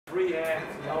free hands,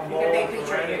 no You more. can take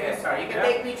picture here. Sorry, you can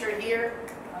take picture here.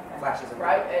 Flashes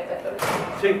Right?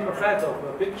 Sì, perfetto.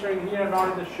 The picture here,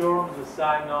 not in the showroom,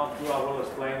 decide not to. I will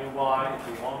explain you why if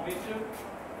you want me to.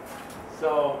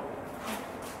 So,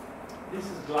 this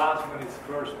is glass when it's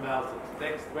first melted. It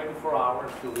takes 24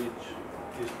 hours to reach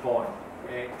this point.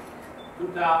 Okay,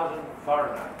 2,000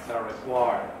 Fahrenheit are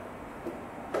required.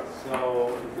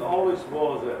 So it always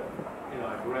was a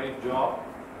great job,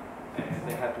 and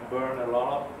they had to burn a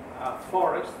lot of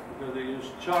forest because they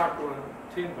used charcoal and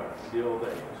timber in the old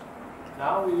days.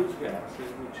 Now we use gas,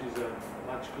 which is a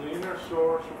much cleaner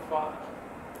source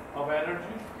of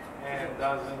energy and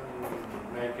doesn't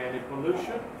make any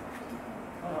pollution.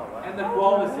 And the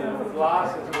quality of the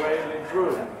glass is greatly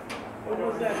improved. What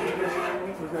was that?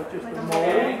 Was that just a And mold?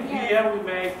 here we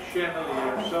make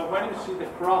chandelier. So when you see the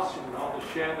crossing on the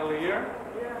chandelier,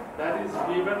 that is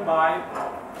given by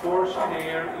forcing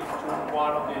air into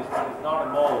one of these, but it's not a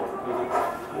mold.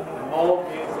 A mold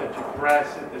means that you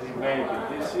press it and you make it.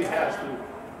 This he has to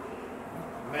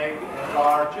make it,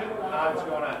 enlarge it. Now it's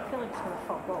going to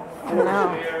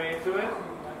force air into it.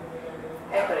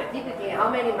 But typically, how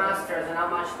many masters and how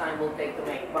much time will take to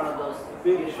make one of those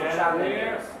Big beautiful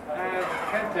chandeliers chandeliers?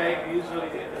 can take easily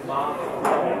a month.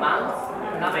 Months?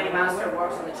 How many master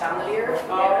works on the chandelier?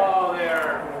 Oh, there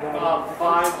are about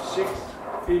 5, 6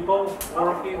 people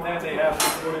working, then they have to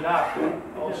put it up.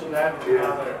 Also, that's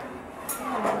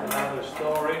another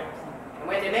story. And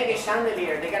when they make a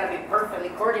chandelier, they gotta be perfectly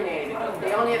coordinated because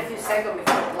they only have a few seconds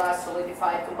before the glass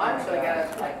solidifies too much, so they gotta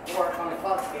work on the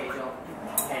clock schedule.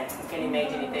 And you can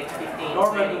imagine it takes 15,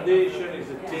 Normal 20. condition is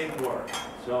a teamwork,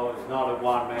 so it's not a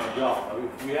one-man job.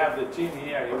 If we have the team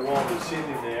here, you won't be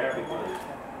sitting there because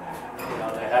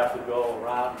they have to go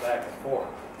around back and forth.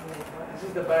 This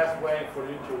is the best way for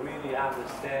you to really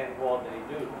understand what they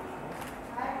do.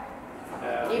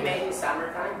 Can you imagine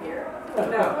summertime here? I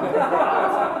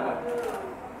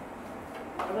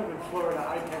live in Florida,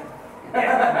 I can.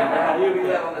 Yeah, you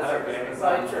live on the surface okay. of the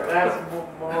sun. That's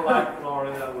more like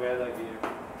Florida weather here.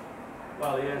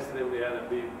 Well, yesterday we had a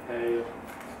big hail.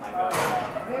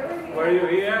 Were you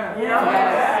here?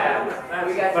 Yeah.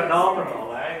 That's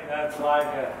phenomenal, eh? That's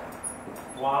like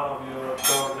one of your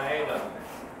tornadoes.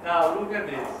 Now look at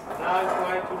this. Now it's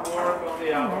going to work on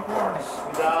the upper part.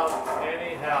 Without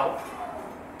any help,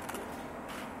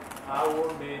 I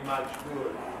won't be much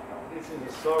good. This is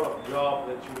a sort of job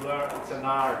that you learn. It's an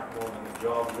art more than a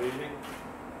job, really.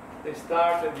 They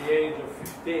start at the age of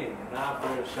 15, and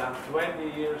after some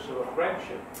 20 years of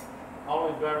apprenticeship,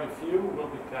 only very few will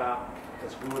become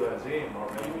as good as him or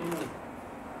maybe you.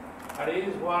 And he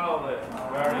is one of the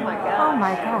very... Oh my God. Oh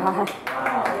my God.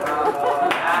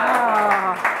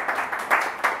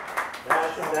 That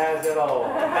says it all.